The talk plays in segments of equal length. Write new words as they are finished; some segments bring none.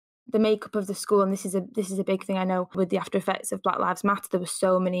the makeup of the school, and this is a big thing I know with the after effects of Black Lives Matter. There were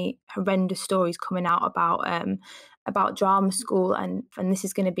so many horrendous stories coming out about drama school, and this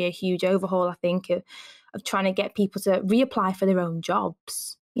is going to be a huge overhaul, I think, of trying to get people to reapply for their own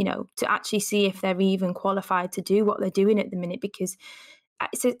jobs, you know, to actually see if they're even qualified to do what they're doing at the minute, because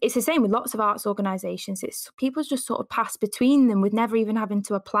it's the same with lots of arts organisations. It's people just sort of pass between them with never even having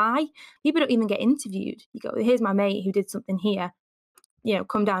to apply. People don't even get interviewed. You go, here's my mate who did something here, you know,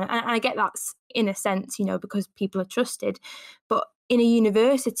 come down. And I get that's in a sense, you know, because people are trusted. But in a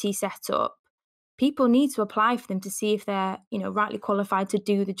university setup, people need to apply for them to see if they're, you know, rightly qualified to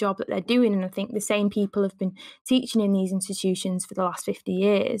do the job that they're doing. And I think the same people have been teaching in these institutions for the last 50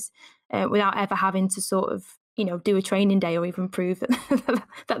 years without ever having to sort of, you know, do a training day or even prove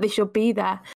that they should be there.